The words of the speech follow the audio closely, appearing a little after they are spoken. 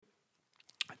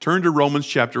Turn to Romans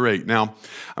chapter 8. Now,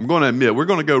 I'm going to admit, we're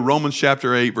going to go Romans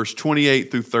chapter 8, verse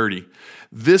 28 through 30.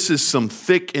 This is some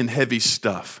thick and heavy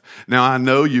stuff. Now, I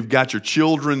know you've got your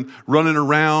children running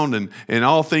around and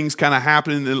all things kind of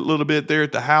happening a little bit there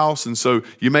at the house. And so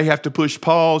you may have to push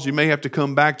pause. You may have to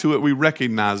come back to it. We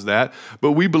recognize that.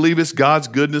 But we believe it's God's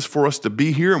goodness for us to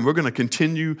be here, and we're going to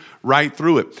continue right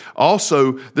through it.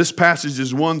 Also, this passage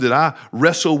is one that I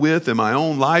wrestle with in my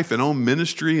own life and own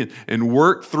ministry and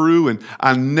work through. And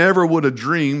I never would have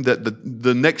dreamed that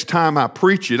the next time I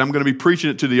preach it, I'm going to be preaching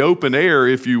it to the open air,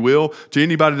 if you will, to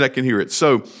anybody that can hear it.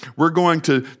 So we're going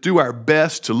to do our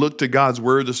best to look to God's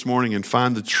word this morning and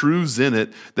find the truths in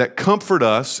it that comfort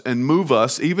us and move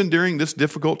us even during this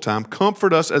difficult time,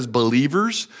 comfort us as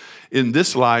believers in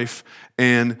this life,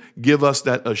 and give us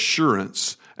that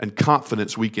assurance and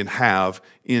confidence we can have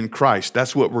in Christ.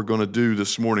 That's what we're going to do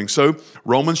this morning. So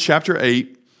Romans chapter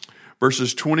 8,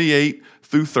 verses 28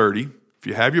 through 30. If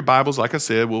you have your Bibles, like I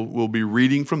said, we'll be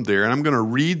reading from there. And I'm going to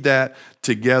read that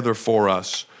together for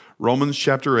us. Romans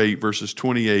chapter 8, verses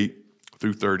 28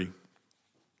 through 30.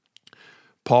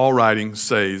 Paul writing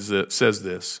says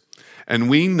this, "And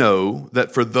we know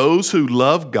that for those who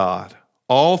love God,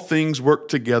 all things work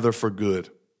together for good,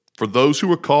 for those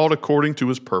who are called according to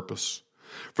his purpose.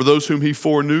 For those whom he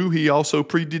foreknew, he also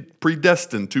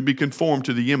predestined to be conformed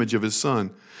to the image of his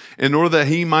Son, in order that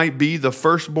he might be the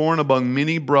firstborn among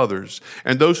many brothers.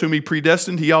 And those whom he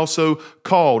predestined, he also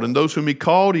called. And those whom he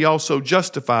called, he also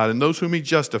justified. And those whom he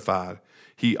justified,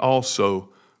 he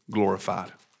also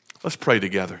glorified." Let's pray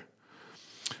together.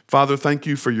 Father, thank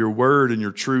you for your word and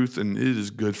your truth, and it is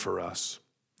good for us.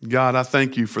 God, I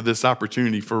thank you for this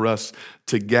opportunity for us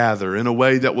to gather in a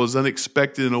way that was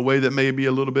unexpected, in a way that may be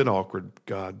a little bit awkward,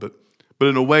 God, but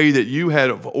in a way that you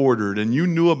had ordered and you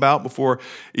knew about before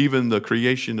even the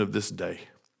creation of this day.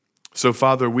 So,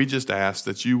 Father, we just ask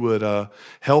that you would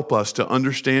help us to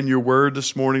understand your word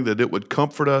this morning, that it would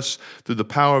comfort us through the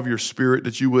power of your Spirit,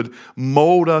 that you would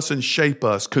mold us and shape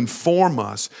us, conform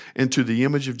us into the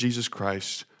image of Jesus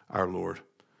Christ, our Lord.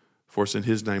 For us in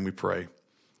his name we pray.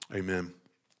 Amen.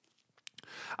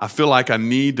 I feel like I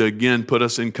need to again put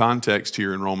us in context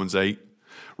here in Romans 8.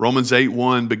 Romans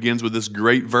 8:1 begins with this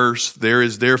great verse, "There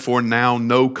is therefore now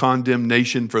no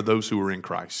condemnation for those who are in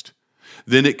Christ."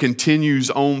 Then it continues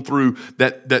on through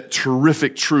that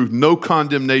terrific truth, no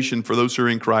condemnation for those who are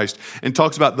in Christ, and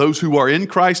talks about those who are in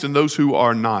Christ and those who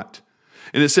are not.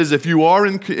 And it says, if you are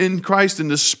in Christ and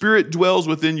the Spirit dwells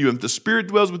within you, if the Spirit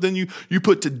dwells within you, you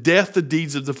put to death the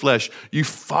deeds of the flesh. You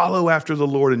follow after the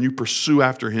Lord and you pursue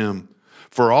after him.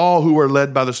 For all who are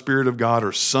led by the Spirit of God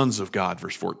are sons of God,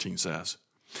 verse 14 says.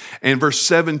 And verse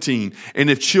 17, "And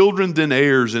if children, then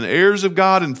heirs, and heirs of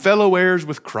God and fellow heirs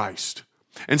with Christ."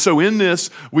 And so in this,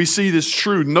 we see this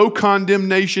truth, no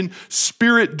condemnation.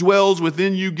 Spirit dwells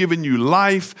within you, giving you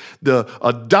life, the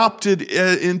adopted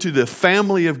into the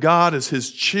family of God as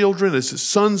his children, as his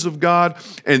sons of God.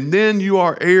 And then you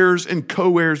are heirs and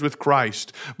co-heirs with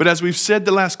Christ. But as we've said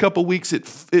the last couple of weeks,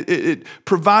 it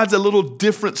provides a little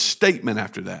different statement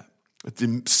after that. At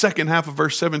the second half of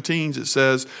verse 17, it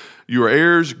says, you are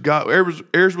heirs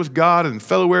with God and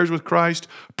fellow heirs with Christ,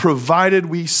 provided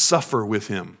we suffer with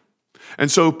him. And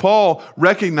so Paul,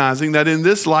 recognizing that in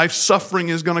this life, suffering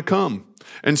is going to come.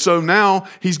 And so now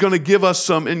he's going to give us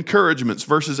some encouragements.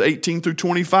 Verses 18 through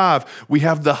 25, we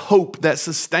have the hope that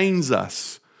sustains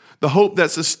us. The hope that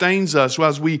sustains us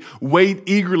as we wait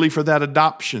eagerly for that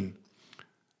adoption.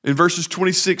 In verses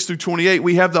 26 through 28,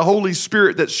 we have the Holy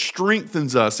Spirit that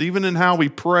strengthens us, even in how we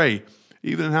pray.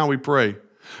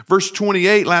 Verse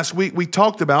 28, last week we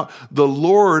talked about the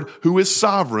Lord who is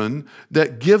sovereign,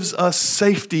 that gives us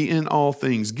safety in all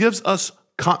things, gives us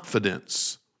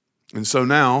confidence. And so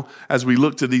now, as we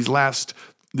look to these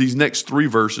next three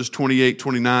verses, 28,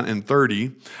 29, and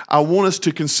 30, I want us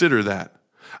to consider that.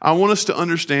 I want us to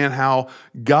understand how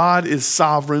God is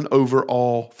sovereign over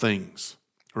all things.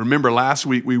 Remember, last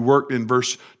week we worked in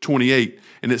verse 28,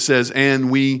 and it says, "And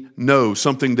we know,"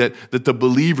 something that the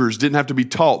believers didn't have to be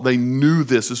taught. They knew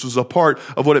this. This was a part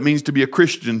of what it means to be a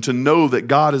Christian, to know that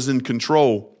God is in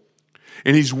control.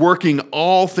 And he's working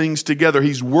all things together.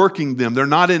 He's working them. They're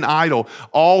not in idle.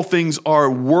 All things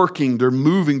are working. They're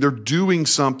moving. They're doing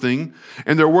something.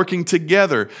 And they're working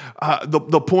together.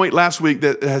 The point last week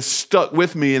that has stuck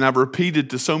with me, and I've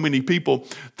repeated to so many people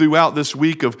throughout this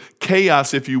week of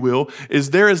chaos, if you will,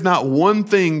 is there is not one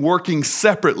thing working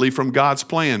separately from God's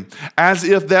plan. As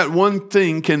if that one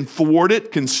thing can thwart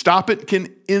it, can stop it, can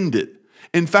end it.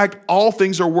 In fact, all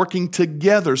things are working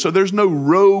together. So there's no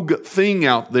rogue thing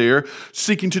out there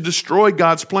seeking to destroy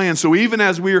God's plan. So even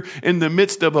as we're in the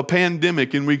midst of a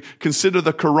pandemic and we consider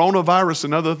the coronavirus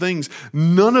and other things,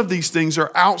 none of these things are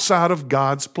outside of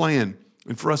God's plan.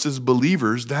 And for us as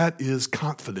believers, that is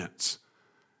confidence.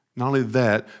 Not only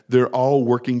that, they're all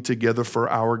working together for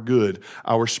our good,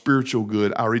 our spiritual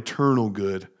good, our eternal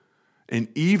good, and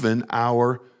even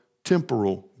our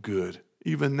temporal good,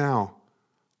 even now.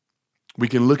 We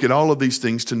can look at all of these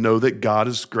things to know that God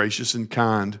is gracious and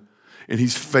kind, and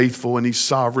He's faithful, and He's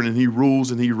sovereign, and He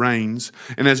rules, and He reigns.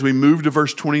 And as we move to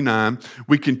verse 29,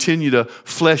 we continue to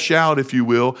flesh out, if you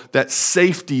will, that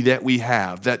safety that we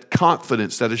have, that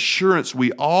confidence, that assurance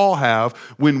we all have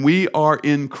when we are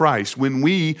in Christ, when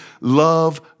we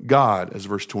love God, as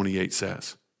verse 28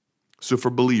 says. So for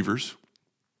believers,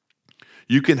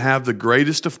 you can have the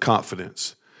greatest of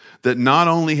confidence that not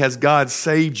only has God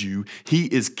saved you, He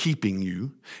is keeping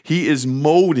you, He is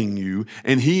molding you,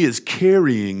 and He is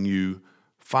carrying you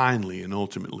finally and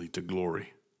ultimately to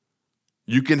glory.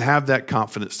 You can have that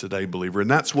confidence today, believer, and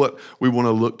that's what we want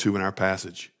to look to in our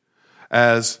passage.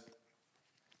 As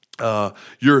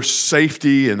your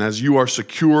safety and as you are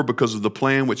secure because of the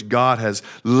plan which God has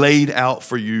laid out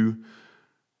for you,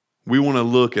 we want to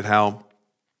look at how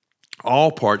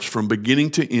all parts from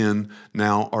beginning to end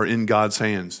now are in God's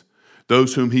hands.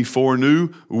 Those whom He foreknew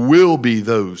will be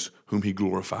those whom He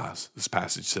glorifies, this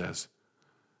passage says.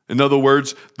 In other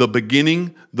words, the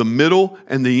beginning, the middle,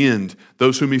 and the end.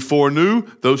 Those whom He foreknew,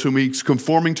 those whom He's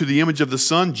conforming to the image of the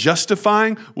Son,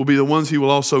 justifying, will be the ones He will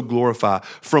also glorify.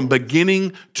 From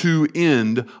beginning to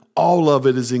end, all of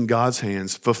it is in God's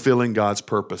hands, fulfilling God's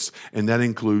purpose, and that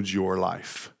includes your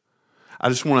life. I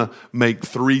just want to make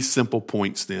 3 simple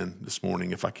points then this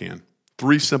morning, if I can.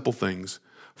 3 simple things.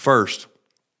 First,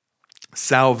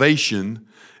 salvation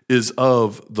is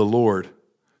of the Lord.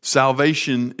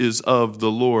 Salvation is of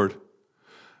the Lord.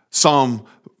 Psalm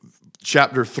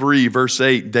chapter 3, verse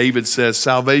 8, David says,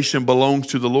 salvation belongs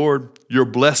to the Lord. Your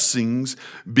blessings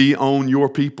be on your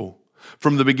people.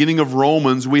 From the beginning of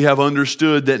Romans, we have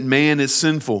understood that man is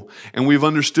sinful, and we've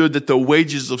understood that the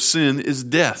wages of sin is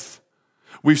death.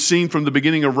 We've seen from the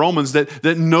beginning of Romans that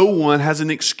no one has an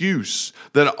excuse,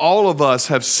 that all of us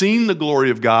have seen the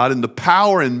glory of God and the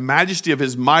power and majesty of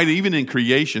His might, even in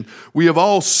creation. We have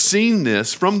all seen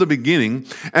this from the beginning,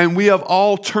 and we have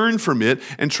all turned from it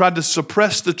and tried to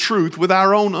suppress the truth with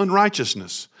our own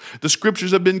unrighteousness. The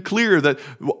scriptures have been clear that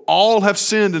all have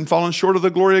sinned and fallen short of the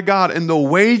glory of God, and the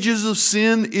wages of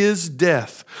sin is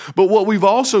death. But what we've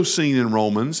also seen in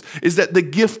Romans is that the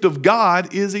gift of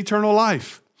God is eternal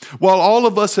life. While all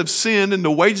of us have sinned and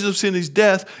the wages of sin is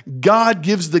death, God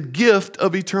gives the gift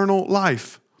of eternal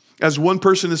life. As one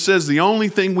person says, the only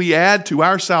thing we add to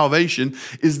our salvation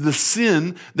is the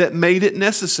sin that made it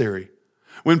necessary.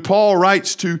 When Paul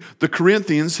writes to the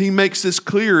Corinthians, he makes this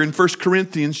clear in 1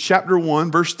 Corinthians chapter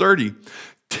 1, verse 30.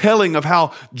 Telling of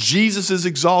how Jesus is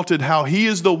exalted, how He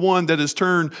is the one that has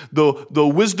turned the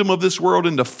wisdom of this world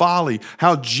into folly,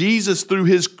 how Jesus through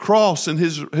His cross and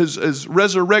his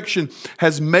resurrection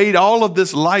has made all of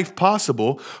this life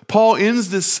possible. Paul ends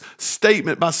this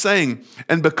statement by saying,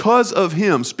 and because of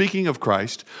Him, speaking of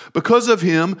Christ, because of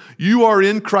Him, you are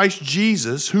in Christ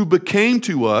Jesus, who became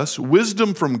to us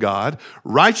wisdom from God,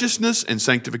 righteousness and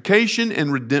sanctification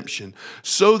and redemption,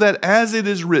 so that as it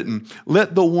is written,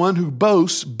 let the one who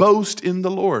boasts boast in the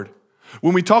Lord.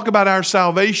 When we talk about our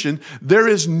salvation, there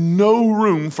is no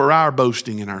room for our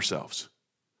boasting in ourselves.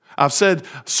 I've said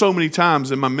so many times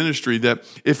in my ministry that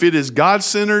if it is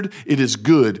God-centered, it is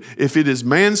good. If it is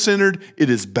man-centered,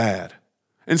 it is bad.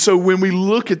 And so when we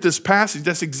look at this passage,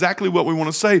 that's exactly what we want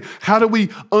to say. How do we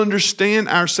understand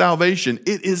our salvation?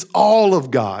 It is all of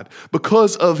God.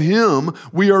 Because of Him,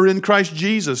 we are in Christ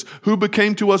Jesus, who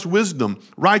became to us wisdom,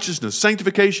 righteousness,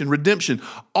 sanctification, redemption.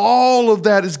 All of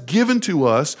that is given to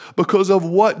us because of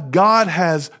what God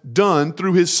has done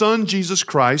through His Son, Jesus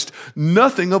Christ,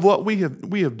 nothing of what we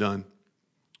have done.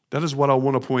 That is what I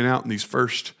want to point out in these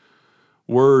first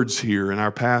words here in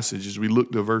our passage as we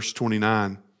look to verse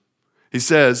 29. He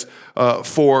says,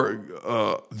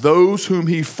 for those whom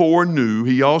He foreknew,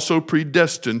 He also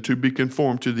predestined to be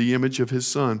conformed to the image of His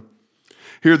Son.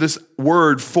 Here, this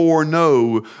word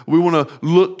foreknow, we want to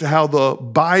look to how the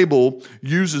Bible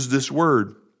uses this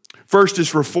word. First,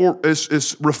 it's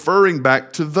referring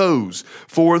back to those.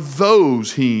 For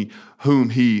those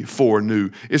whom He foreknew.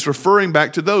 It's referring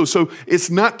back to those. So it's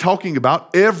not talking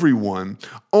about everyone,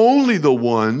 only the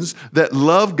ones that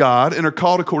love God and are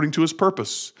called according to His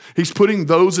purpose. He's putting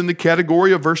those in the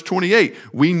category of verse 28.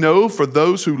 We know for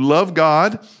those who love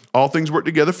God, All things work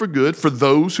together for good for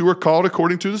those who are called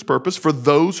according to this purpose, for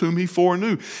those whom he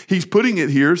foreknew. He's putting it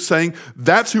here saying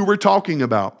that's who we're talking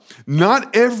about.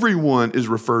 Not everyone is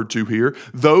referred to here.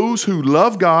 Those who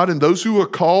love God and those who are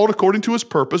called according to his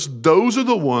purpose, those are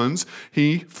the ones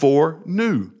he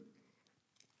foreknew.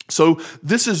 So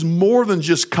this is more than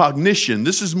just cognition.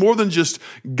 This is more than just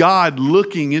God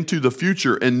looking into the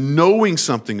future and knowing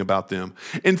something about them.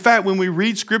 In fact, when we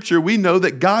read Scripture, we know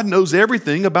that God knows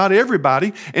everything about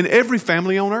everybody and every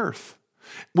family on earth.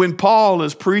 When Paul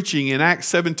is preaching in Acts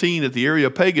 17 at the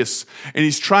Areopagus, and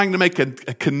he's trying to make a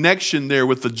connection there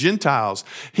with the Gentiles,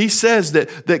 he says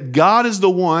that God is the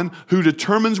one who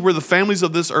determines where the families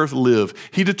of this earth live.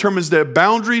 He determines their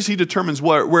boundaries. He determines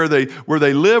where they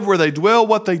live, where they dwell,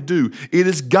 what they do. It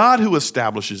is God who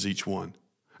establishes each one.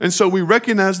 And so we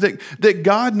recognize that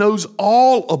God knows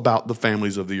all about the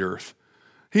families of the earth.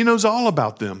 He knows all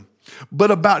about them. But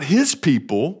about his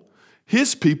people,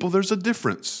 there's a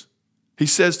difference. He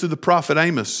says to the prophet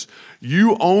Amos,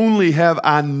 you only have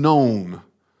I known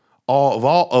of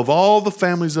all the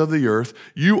families of the earth,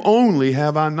 you only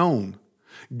have I known.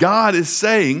 God is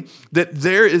saying that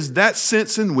there is that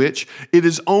sense in which it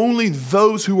is only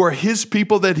those who are his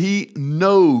people that he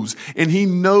knows, and he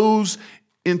knows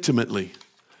intimately.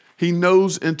 He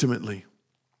knows intimately.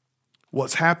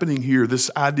 What's happening here,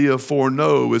 this idea of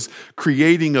foreknow, is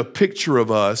creating a picture of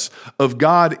us, of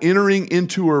God entering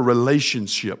into a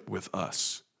relationship with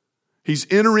us. He's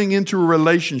entering into a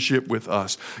relationship with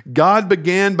us. God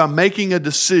began by making a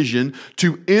decision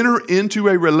to enter into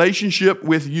a relationship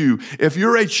with you. If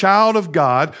you're a child of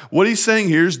God, what he's saying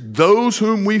here is those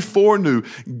whom we foreknew.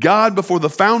 God, before the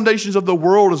foundations of the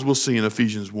world, as we'll see in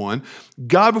Ephesians 1,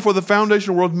 God, before the foundation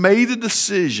of the world, made a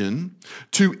decision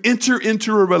to enter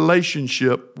into a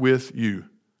relationship with you.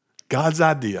 God's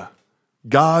idea,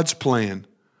 God's plan,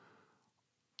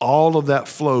 all of that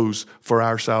flows for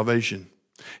our salvation.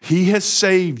 He has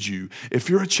saved you. If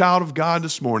you're a child of God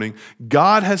this morning,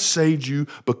 God has saved you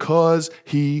because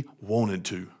he wanted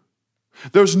to.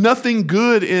 There's nothing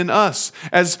good in us.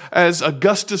 As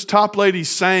Augustus Toplady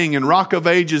sang in Rock of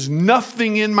Ages,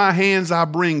 nothing in my hands I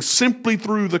bring, simply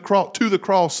to the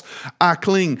cross I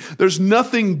cling. There's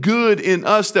nothing good in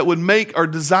us that would make or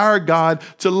desire God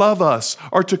to love us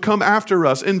or to come after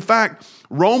us. In fact,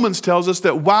 Romans tells us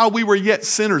that while we were yet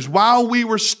sinners, while we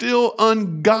were still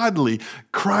ungodly,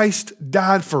 Christ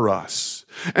died for us.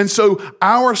 And so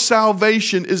our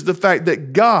salvation is the fact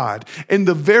that God, in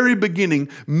the very beginning,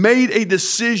 made a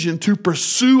decision to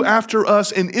pursue after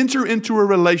us and enter into a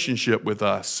relationship with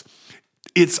us.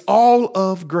 It's all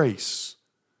of grace.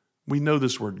 We know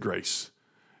this word grace.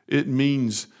 It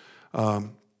means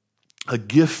a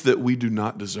gift that we do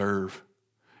not deserve.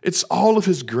 It's all of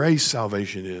his grace,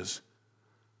 salvation is.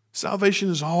 Salvation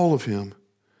is all of him.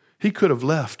 He could have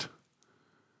left.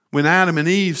 When Adam and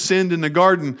Eve sinned in the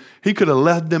garden, he could have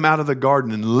led them out of the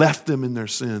garden and left them in their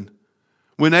sin.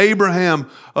 When Abraham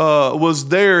was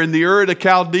there in the Ur of the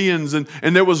Chaldeans and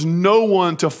there was no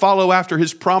one to follow after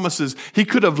his promises, he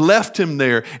could have left him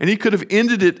there and he could have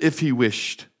ended it if he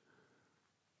wished.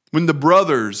 When the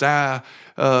brothers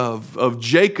of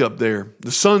Jacob there,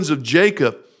 the sons of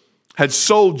Jacob, had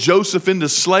sold Joseph into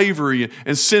slavery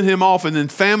and sent him off, and then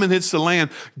famine hits the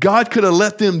land, God could have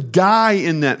let them die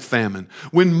in that famine.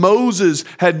 When Moses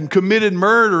had committed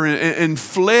murder and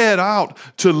fled out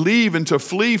to leave and to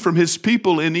flee from his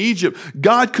people in Egypt,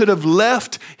 God could have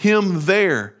left him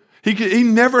there. He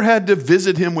never had to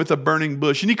visit him with a burning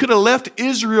bush. And he could have left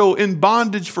Israel in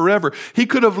bondage forever. He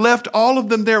could have left all of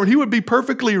them there, and he would be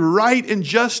perfectly right and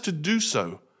just to do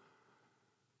so.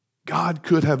 God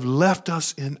could have left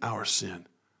us in our sin.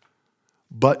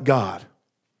 But God,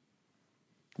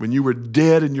 when you were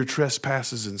dead in your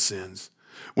trespasses and sins,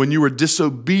 when you were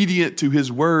disobedient to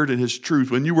his word and his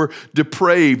truth, when you were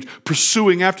depraved,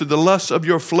 pursuing after the lusts of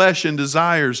your flesh and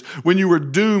desires, when you were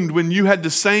doomed, when you had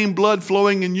the same blood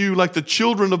flowing in you like the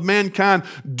children of mankind,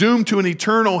 doomed to an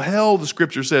eternal hell, the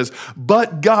scripture says.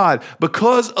 But God,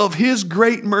 because of his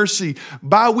great mercy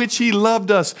by which he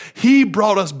loved us, he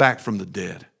brought us back from the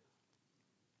dead.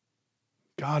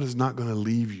 God is not going to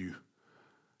leave you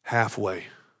halfway.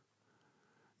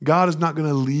 God is not going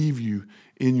to leave you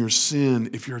in your sin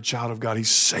if you're a child of God. He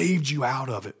saved you out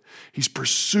of it. He's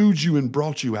pursued you and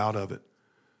brought you out of it.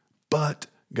 But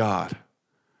God,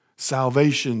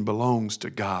 salvation belongs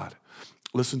to God.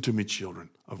 Listen to me,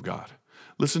 children of God.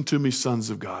 Listen to me,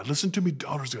 sons of God. Listen to me,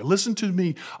 daughters of God. Listen to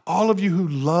me, all of you who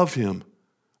love him.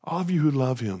 All of you who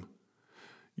love him.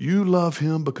 You love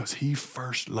him because he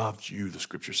first loved you, the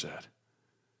scripture said.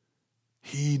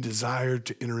 He desired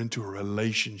to enter into a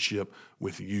relationship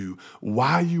with you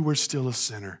while you were still a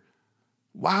sinner.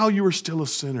 While you were still a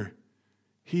sinner,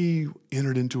 he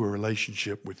entered into a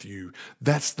relationship with you.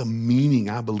 That's the meaning,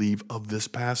 I believe, of this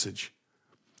passage.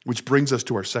 Which brings us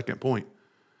to our second point.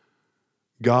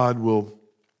 God will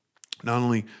not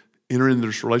only enter into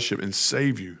this relationship and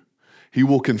save you, he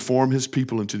will conform his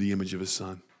people into the image of his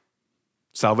Son.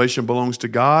 Salvation belongs to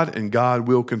God, and God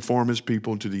will conform his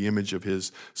people into the image of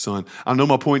his Son. I know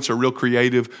my points are real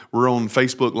creative. We're on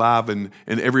Facebook Live, and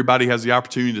everybody has the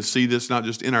opportunity to see this, not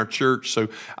just in our church. So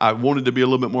I wanted to be a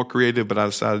little bit more creative, but I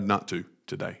decided not to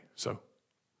today. So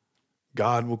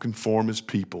God will conform his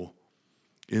people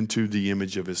into the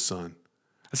image of his Son.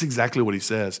 That's exactly what he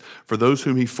says. For those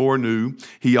whom he foreknew,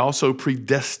 he also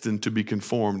predestined to be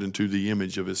conformed into the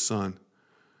image of his Son.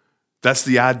 That's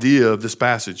the idea of this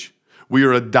passage. We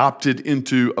are adopted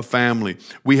into a family.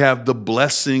 We have the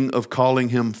blessing of calling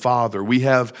him Father. We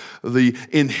have the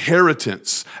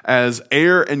inheritance as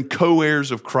heir and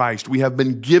co-heirs of Christ. We have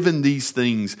been given these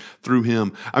things through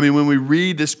him. I mean, when we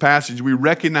read this passage, we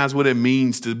recognize what it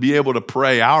means to be able to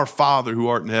pray, Our Father who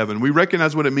art in heaven. We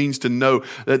recognize what it means to know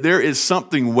that there is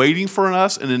something waiting for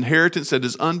us, an inheritance that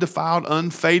is undefiled,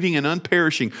 unfading, and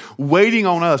unperishing, waiting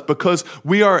on us because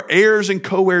we are heirs and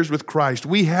co-heirs with Christ.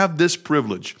 We have this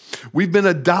privilege. We've been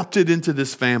adopted into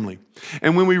this family.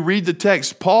 And when we read the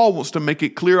text, Paul wants to make it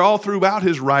clear all throughout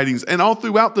his writings and all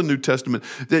throughout the New Testament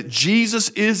that Jesus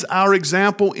is our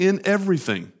example in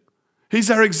everything. He's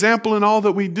our example in all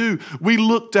that we do. We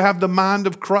look to have the mind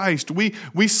of Christ. We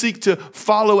seek to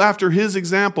follow after his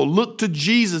example. Look to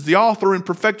Jesus, the author and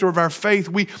perfecter of our faith.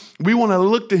 We want to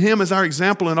look to him as our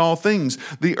example in all things.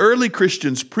 The early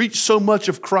Christians preached so much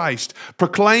of Christ,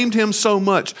 proclaimed him so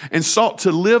much, and sought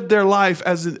to live their life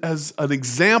as an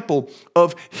example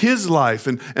of his life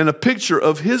and a picture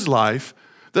of his life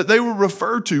that they were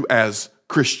referred to as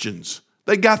Christians.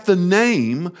 They got the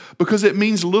name because it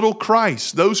means little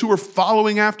Christ, those who are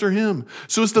following after him.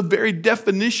 So it's the very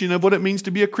definition of what it means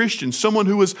to be a Christian, someone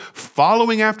who is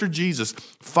following after Jesus,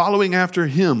 following after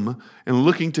him, and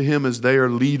looking to him as their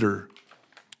leader.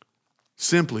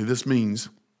 Simply, this means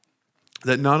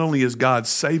that not only is God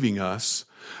saving us,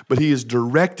 but he is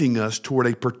directing us toward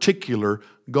a particular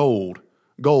goal.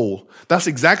 That's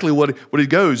exactly what it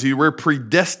goes. We're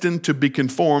predestined to be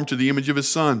conformed to the image of his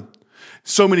Son.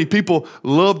 So many people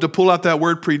love to pull out that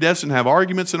word predestined, have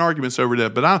arguments and arguments over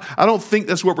that. But I don't think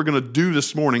that's what we're going to do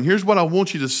this morning. Here's what I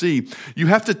want you to see. You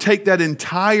have to take that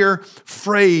entire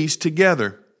phrase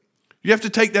together. You have to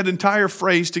take that entire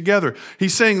phrase together.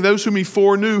 He's saying those whom he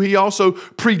foreknew, he also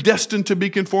predestined to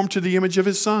be conformed to the image of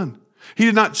his Son. He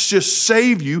did not just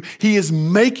save you, he is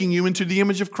making you into the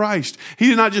image of Christ. He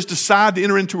did not just decide to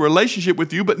enter into a relationship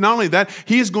with you, but not only that,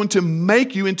 he is going to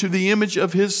make you into the image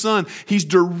of his Son. He's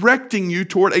directing you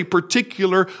toward a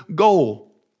particular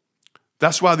goal.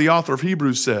 That's why the author of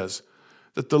Hebrews says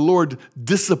that the Lord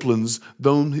disciplines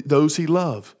those he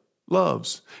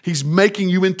loves. He's making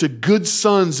you into good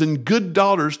sons and good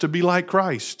daughters to be like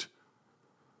Christ.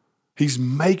 He's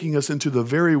making us into the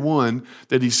very one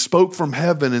that he spoke from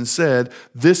heaven and said,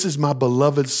 "This is my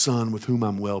beloved Son with whom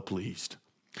I'm well pleased."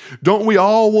 Don't we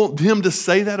all want him to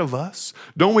say that of us?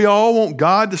 Don't we all want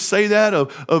God to say that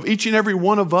of each and every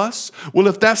one of us? Well,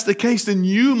 if that's the case, then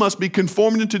you must be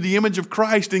conformed into the image of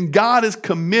Christ. And God is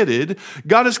committed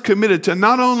to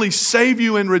not only save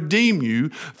you and redeem you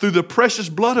through the precious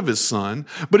blood of his Son,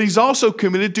 but he's also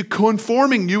committed to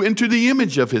conforming you into the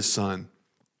image of his Son.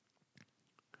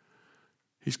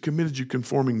 He's committed to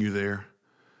conforming you there.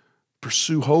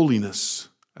 Pursue holiness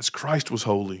as Christ was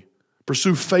holy.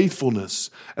 Pursue faithfulness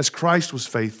as Christ was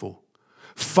faithful.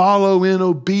 Follow in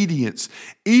obedience,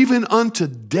 even unto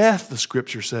death, the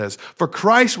scripture says. For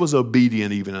Christ was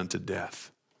obedient even unto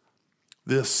death.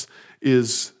 This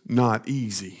is not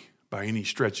easy by any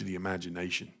stretch of the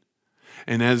imagination.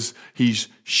 And as he's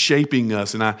shaping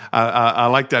us, and I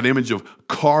like that image of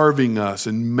carving us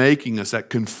and making us, that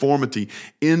conformity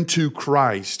into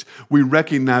Christ, we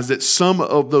recognize that some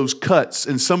of those cuts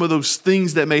and some of those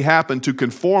things that may happen to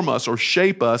conform us or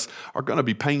shape us are going to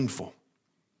be painful.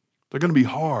 They're going to be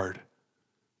hard.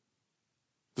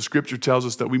 The scripture tells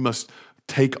us that we must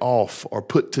take off or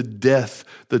put to death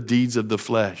the deeds of the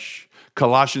flesh.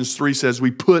 Colossians 3 says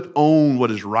we put on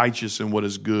what is righteous and what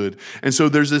is good. And so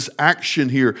there's this action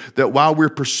here that while we're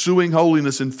pursuing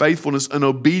holiness and faithfulness and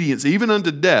obedience, even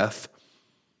unto death,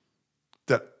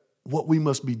 that what we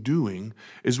must be doing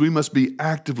is we must be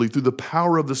actively, through the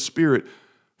power of the Spirit,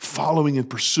 following and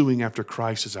pursuing after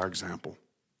Christ as our example.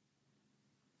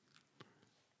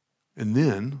 And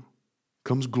then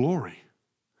comes glory.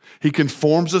 He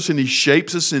conforms us and He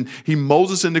shapes us and He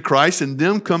molds us into Christ, and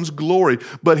then comes glory.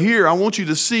 But here, I want you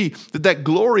to see that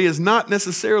glory is not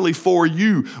necessarily for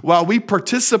you. While we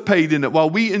participate in it, while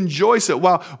we enjoy it,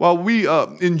 while we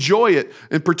enjoy it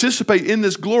and participate in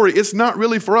this glory, it's not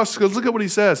really for us. Because look at what He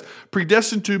says: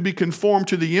 predestined to be conformed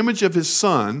to the image of His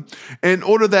Son, in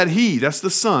order that He, that's the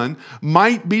Son,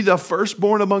 might be the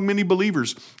firstborn among many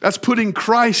believers. That's putting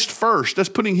Christ first. That's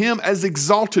putting Him as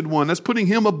exalted one. That's putting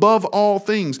Him above all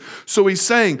things. So He's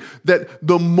saying that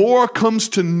the more comes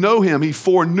to know Him, He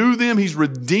foreknew them, He's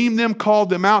redeemed them, called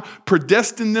them out,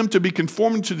 predestined them to be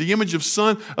conformed to the image of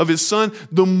His Son.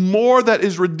 The more that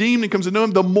is redeemed and comes to know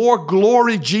Him, the more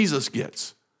glory Jesus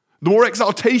gets. The more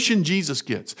exaltation Jesus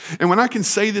gets. And when I can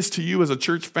say this to you as a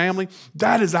church family,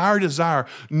 that is our desire.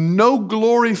 No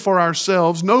glory for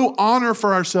ourselves, no honor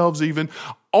for ourselves even,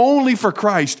 only for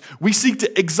Christ. We seek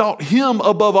to exalt Him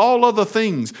above all other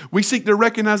things. We seek to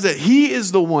recognize that He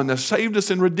is the one that saved us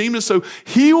and redeemed us, so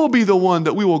He will be the one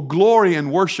that we will glory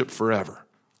and worship forever.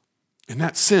 In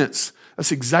that sense,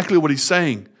 that's exactly what He's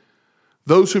saying.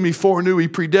 Those whom He foreknew, He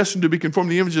predestined to be conformed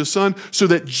to the image of His Son, so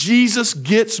that Jesus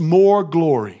gets more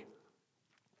glory.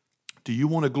 Do you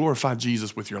want to glorify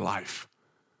Jesus with your life?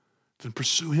 Then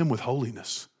pursue Him with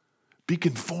holiness. Be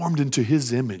conformed into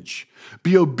His image.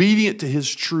 Be obedient to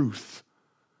His truth.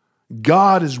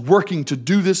 God is working to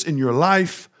do this in your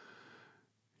life.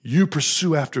 You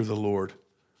pursue after the Lord.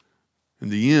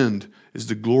 And the end is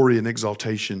the glory and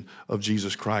exaltation of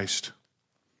Jesus Christ.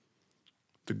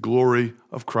 The glory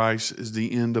of Christ is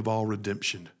the end of all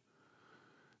redemption.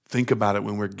 Think about it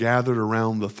when we're gathered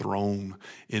around the throne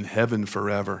in heaven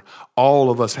forever. All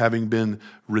of us having been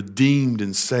redeemed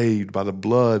and saved by the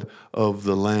blood of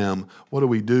the Lamb. What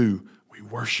do? We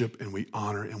worship and we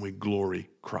honor and we glory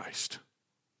Christ.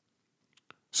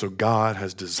 So God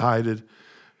has decided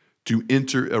to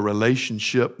enter a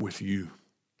relationship with you.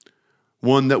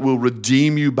 One that will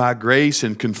redeem you by grace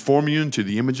and conform you into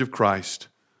the image of Christ.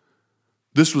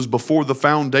 This was before the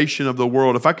foundation of the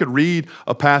world. If I could read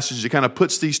a passage that kind of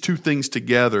puts these two things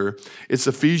together, it's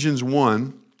Ephesians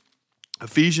 1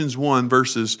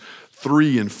 verses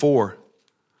 3 and 4.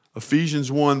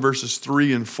 Ephesians 1 verses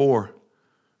 3 and 4.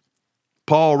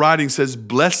 Paul writing says,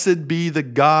 "Blessed be the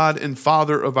God and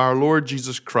Father of our Lord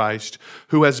Jesus Christ,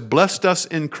 who has blessed us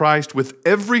in Christ with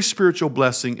every spiritual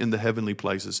blessing in the heavenly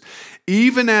places,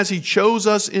 even as He chose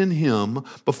us in Him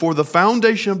before the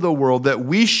foundation of the world, that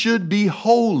we should be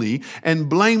holy and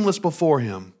blameless before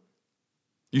Him."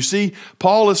 You see,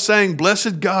 Paul is saying,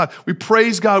 blessed God, we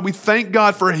praise God, we thank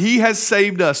God for He has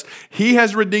saved us. He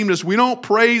has redeemed us. We don't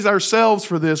praise ourselves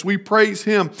for this. We praise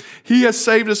Him. He has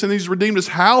saved us and He's redeemed us.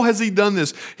 How has He done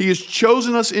this? He has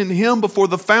chosen us in Him before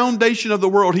the foundation of the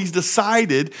world. He's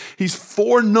decided, He's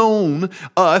foreknown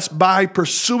us by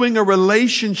pursuing a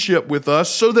relationship with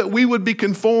us so that we would be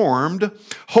conformed,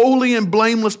 holy and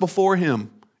blameless before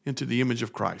Him into the image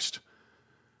of Christ.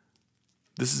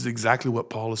 This is exactly what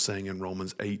Paul is saying in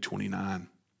Romans 8:29.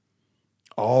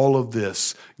 All of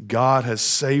this, God has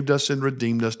saved us and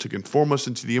redeemed us to conform us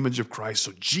into the image of Christ,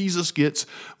 so Jesus gets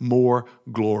more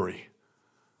glory.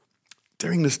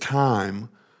 During this time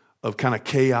of kind of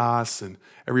chaos and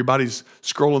everybody's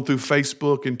scrolling through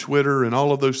Facebook and Twitter and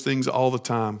all of those things all the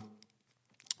time,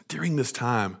 during this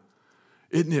time,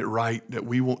 isn't it right that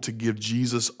we want to give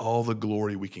Jesus all the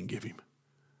glory we can give Him?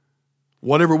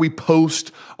 Whatever we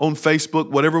post on Facebook,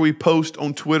 whatever we post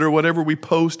on Twitter, whatever we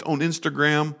post on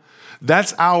Instagram,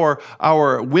 that's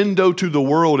our window to the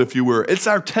world, if you were. It's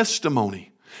our testimony.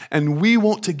 And we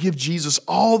want to give Jesus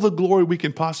all the glory we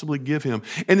can possibly give Him.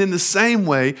 And in the same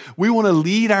way, we want to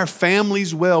lead our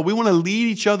families well. We want to lead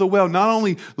each other well, not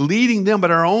only leading them, but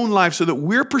our own life so that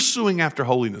we're pursuing after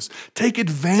holiness. Take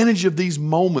advantage of these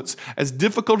moments, as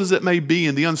difficult as it may be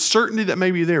and the uncertainty that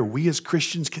may be there. We as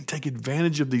Christians can take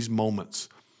advantage of these moments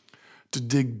to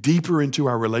dig deeper into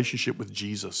our relationship with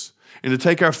Jesus and to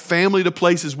take our family to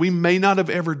places we may not have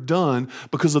ever done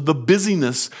because of the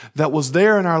busyness that was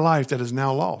there in our life that is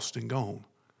now lost and gone.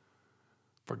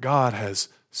 For God has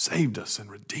saved us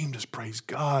and redeemed us. Praise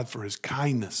God for His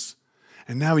kindness.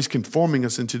 And now He's conforming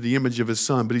us into the image of His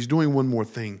Son. But He's doing one more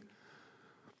thing.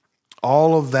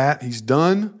 All of that He's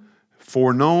done,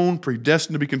 foreknown,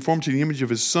 predestined to be conformed to the image of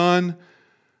His Son.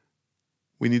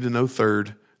 We need to know,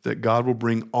 third, that God will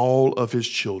bring all of His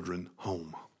children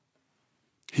home.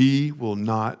 He will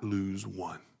not lose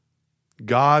one.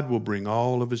 God will bring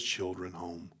all of His children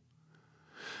home.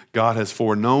 God has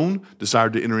foreknown,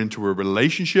 desired to enter into a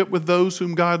relationship with those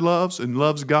whom God loves and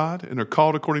loves God and are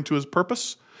called according to His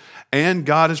purpose. And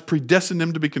God has predestined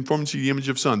them to be conformed to the image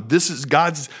of Son. This is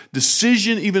God's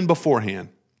decision even beforehand.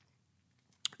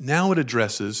 Now it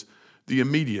addresses the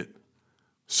immediate.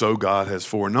 So God has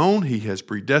foreknown, he has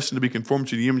predestined to be conformed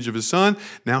to the image of his Son.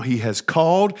 Now he has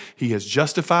called, he has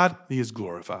justified, he has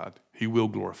glorified. He will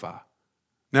glorify.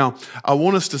 Now, I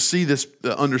want us to see this,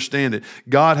 understand it.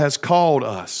 God has called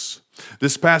us.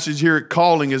 This passage here at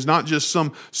calling is not just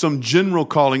some general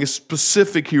calling. It's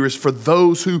specific here. It's for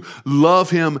those who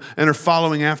love him and are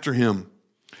following after him.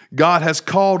 God has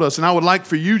called us, and I would like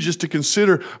for you just to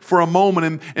consider for a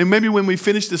moment, and maybe when we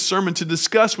finish this sermon, to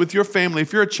discuss with your family.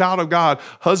 If you're a child of God,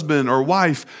 husband or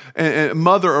wife, and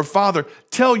mother or father,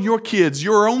 tell your kids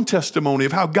your own testimony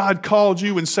of how God called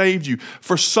you and saved you.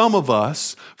 For some of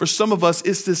us,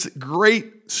 it's this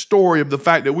great story of the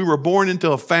fact that we were born into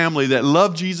a family that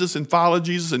loved Jesus and followed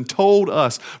Jesus and told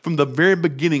us from the very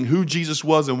beginning who Jesus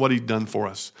was and what he'd done for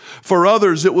us. For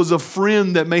others, it was a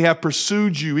friend that may have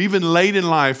pursued you even late in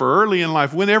life or early in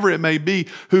life, whenever it may be,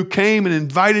 who came and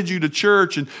invited you to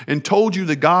church and told you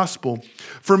the gospel.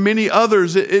 For many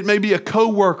others, it may be a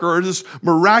coworker or this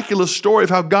miraculous story of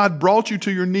how God brought you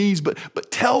to your knees,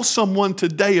 but tell someone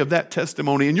today of that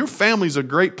testimony. And your family's a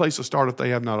great place to start if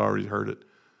they have not already heard it.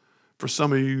 For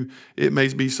some of you, it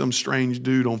may be some strange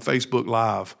dude on Facebook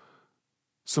Live,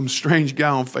 some strange guy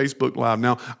on Facebook Live.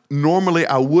 Now, normally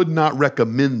I would not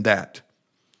recommend that,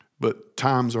 but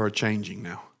times are changing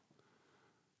now.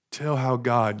 Tell how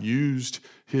God used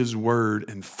his word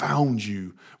and found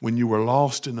you when you were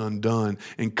lost and undone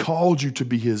and called you to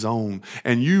be his own.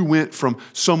 And you went from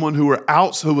someone who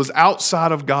was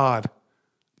outside of God,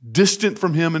 distant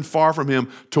from him and far from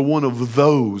him, to one of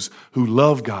those who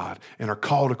love God and are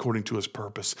called according to his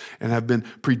purpose and have been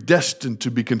predestined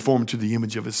to be conformed to the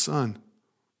image of his Son.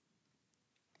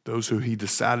 Those who he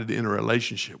decided to enter a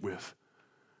relationship with.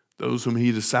 Those whom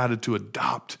he decided to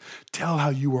adopt. Tell how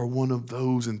you are one of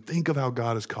those and think of how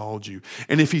God has called you.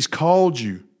 And if he's called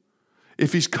you,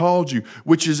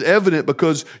 which is evident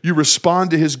because you respond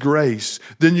to his grace,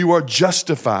 then you are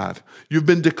justified. You've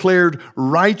been declared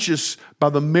righteous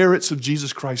by the merits of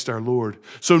Jesus Christ our Lord.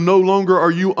 So no longer are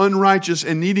you unrighteous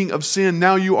and needing of sin.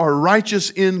 Now you are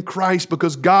righteous in Christ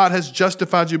because God has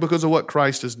justified you because of what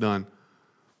Christ has done.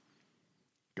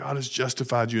 God has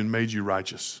justified you and made you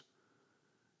righteous.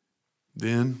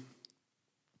 Then,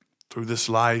 through this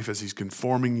life, as he's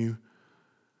conforming you,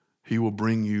 he will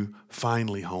bring you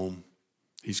finally home.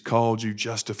 He's called you,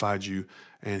 justified you,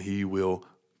 and he will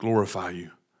glorify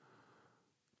you.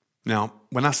 Now,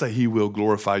 when I say he will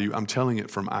glorify you, I'm telling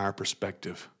it from our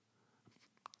perspective.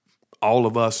 All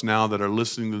of us now that are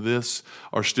listening to this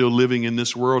are still living in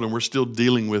this world, and we're still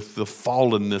dealing with the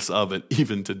fallenness of it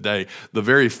even today. The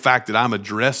very fact that I'm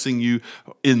addressing you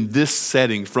in this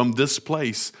setting from this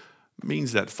place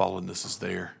means that fallenness is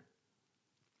there.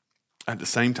 At the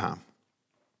same time,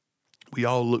 we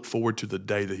all look forward to the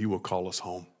day that he will call us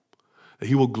home, that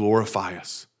he will glorify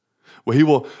us, where he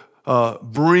will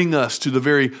bring us to the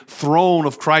very throne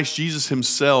of Christ Jesus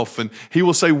himself, and he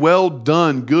will say, well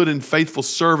done, good and faithful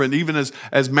servant, even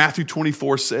as Matthew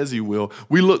 24 says he will.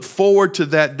 We look forward to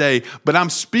that day, but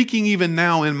I'm speaking even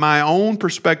now in my own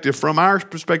perspective, from our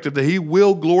perspective, that he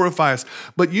will glorify us.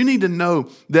 But you need to know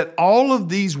that all of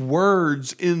these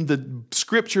words in the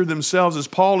scripture themselves, as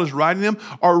Paul is writing them,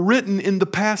 are written in the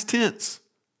past tense.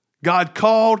 God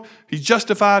called, he's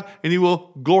justified, and he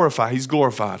will glorify. He's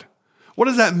glorified. What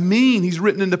does that mean? He's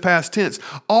written in the past tense.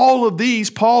 All of these,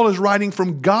 Paul is writing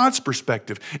from God's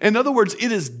perspective. In other words,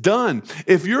 it is done.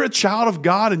 If you're a child of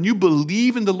God and you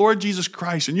believe in the Lord Jesus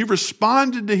Christ and you've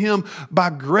responded to him by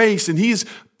grace, and he's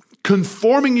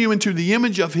conforming you into the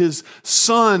image of his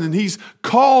Son, and he's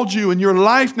called you, and your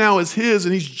life now is his,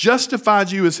 and he's justified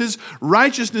you as his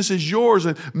righteousness is yours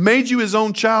and made you his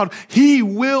own child, he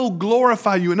will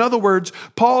glorify you. In other words,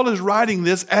 Paul is writing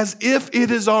this as if it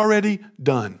is already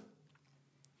done.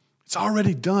 It's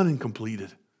already done and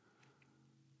completed.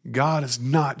 God is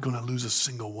not going to lose a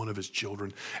single one of his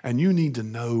children. And you need to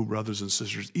know, brothers and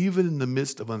sisters, even in the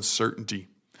midst of uncertainty,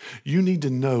 you need to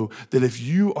know that if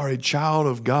you are a child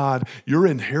of God, your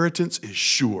inheritance is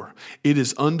sure. It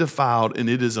is undefiled and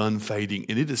it is unfading,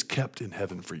 and it is kept in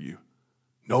heaven for you.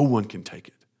 No one can take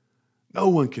it. No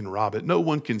one can rob it. No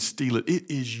one can steal it. It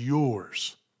is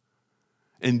yours.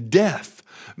 And death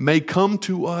may come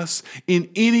to us in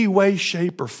any way,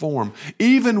 shape, or form.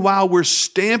 Even while we're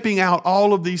stamping out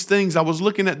all of these things, I was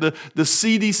looking at the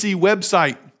CDC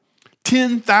website.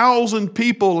 10,000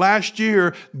 people last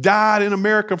year died in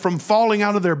America from falling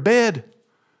out of their bed.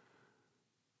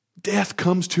 Death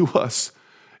comes to us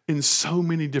in so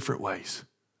many different ways.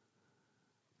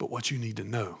 But what you need to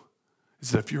know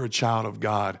is that if you're a child of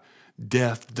God,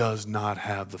 death does not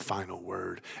have the final word.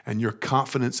 word. And your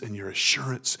confidence and your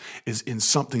assurance is in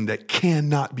something that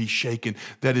cannot be shaken,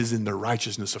 that is in the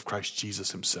righteousness of Christ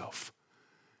Jesus himself.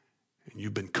 And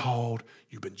you've been called,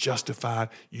 you've been justified,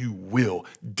 you will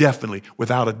definitely,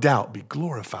 without a doubt, be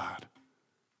glorified.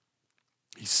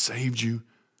 He saved you,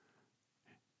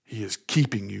 he is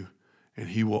keeping you, and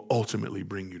he will ultimately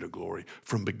bring you to glory.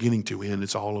 From beginning to end,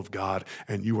 it's all of God,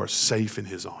 and you are safe in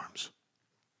his arms.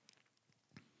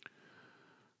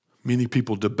 Many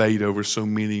people debate over so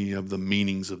many of the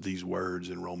meanings of these words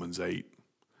in Romans 8.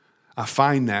 I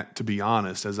find that, to be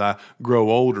honest, as I grow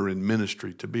older in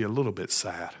ministry, to be a little bit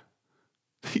sad.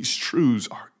 These truths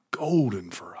are golden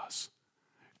for us.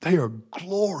 They are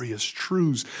glorious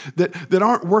truths that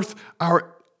aren't worth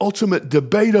our ultimate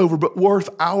debate over, but worth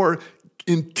our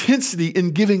intensity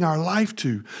in giving our life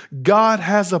to. God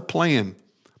has a plan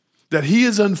that he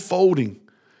is unfolding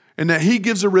and that he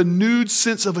gives a renewed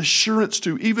sense of assurance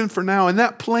to, even for now. And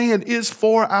that plan is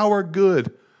for our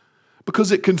good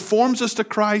because it conforms us to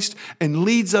Christ and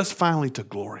leads us finally to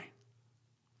glory.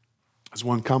 As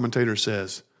one commentator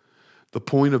says, the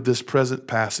point of this present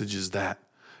passage is that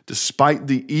despite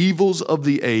the evils of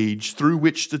the age through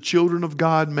which the children of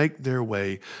God make their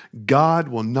way, God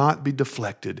will not be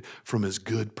deflected from his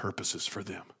good purposes for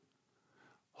them.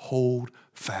 Hold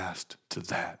fast to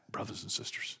that, brothers and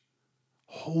sisters.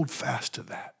 Hold fast to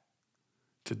that.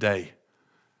 Today,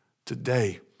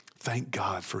 thank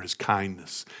God for his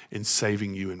kindness in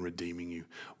saving you and redeeming you.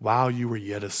 While you were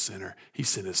yet a sinner, he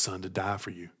sent his son to die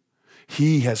for you.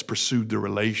 He has pursued the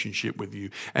relationship with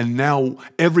you. And now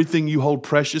everything you hold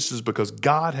precious is because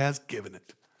God has given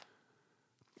it.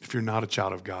 If you're not a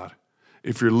child of God,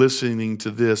 if you're listening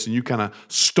to this and you kind of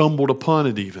stumbled upon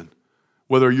it even,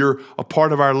 whether you're a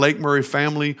part of our Lake Murray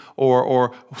family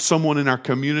or someone in our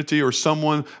community or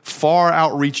someone far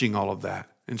outreaching all of that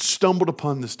and stumbled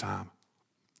upon this time,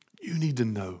 you need to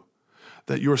know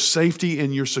that your safety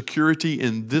and your security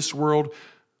in this world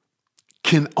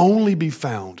can only be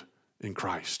found in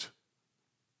Christ.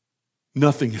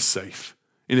 Nothing is safe.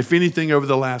 And if anything, over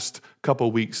the last couple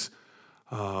of weeks,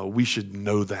 we should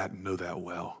know that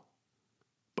well.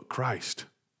 But Christ,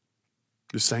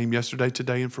 the same yesterday,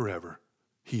 today, and forever,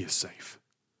 he is safe.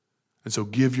 And so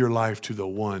give your life to the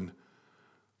one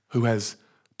who has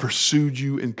pursued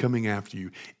you and coming after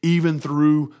you, even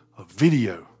through a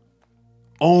video,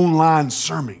 online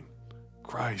sermon.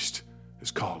 Christ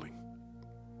is calling.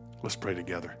 Let's pray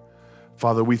together.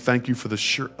 Father, we thank you for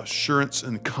the assurance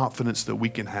and confidence that we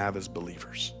can have as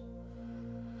believers.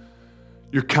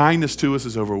 Your kindness to us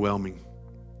is overwhelming.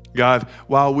 God,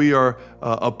 while we are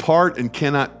apart and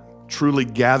cannot truly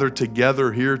gather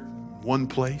together here in one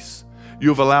place, you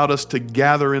have allowed us to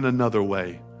gather in another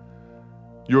way.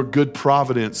 Your good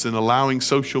providence in allowing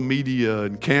social media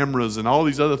and cameras and all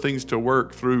these other things to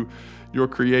work through your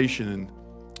creation and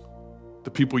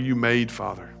the people you made,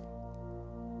 Father,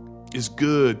 is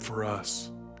good for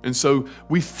us. And so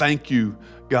we thank you,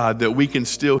 God, that we can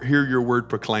still hear your word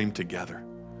proclaimed together.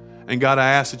 And God,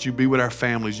 I ask that you be with our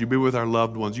families, you be with our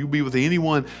loved ones, you be with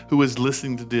anyone who is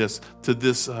listening to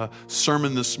this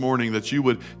sermon this morning, that you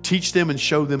would teach them and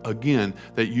show them again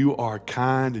that you are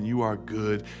kind and you are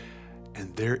good,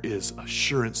 and there is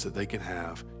assurance that they can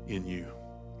have in you.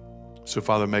 So,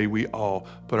 Father, may we all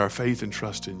put our faith and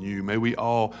trust in you. May we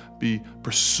all be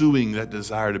pursuing that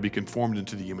desire to be conformed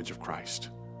into the image of Christ.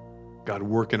 God,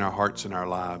 work in our hearts and our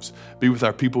lives. Be with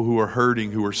our people who are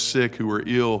hurting, who are sick, who are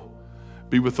ill.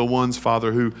 Be with the ones,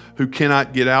 Father, who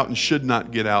cannot get out and should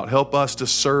not get out. Help us to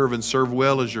serve and serve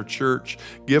well as your church.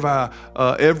 Give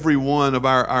every one of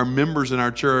our members in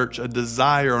our church a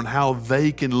desire on how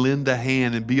they can lend a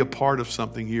hand and be a part of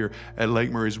something here at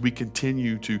Lake Murray as we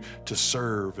continue to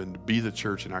serve and be the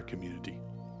church in our community.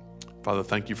 Father,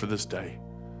 thank you for this day.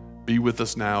 Be with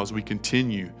us now as we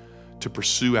continue to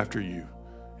pursue after you.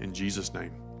 In Jesus'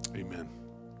 name, amen.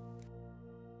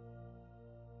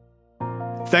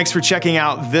 Thanks for checking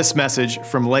out this message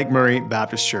from Lake Murray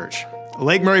Baptist Church.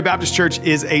 Lake Murray Baptist Church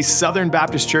is a Southern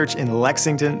Baptist church in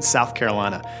Lexington, South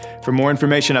Carolina. For more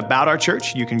information about our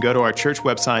church, you can go to our church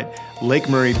website,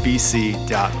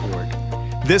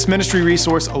 lakemurraybc.org. This ministry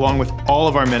resource, along with all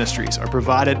of our ministries, are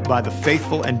provided by the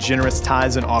faithful and generous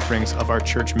tithes and offerings of our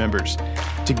church members.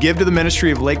 To give to the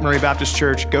ministry of Lake Murray Baptist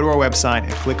Church, go to our website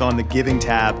and click on the Giving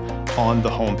tab on the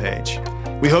homepage.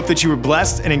 We hope that you were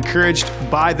blessed and encouraged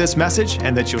by this message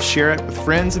and that you'll share it with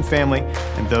friends and family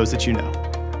and those that you know.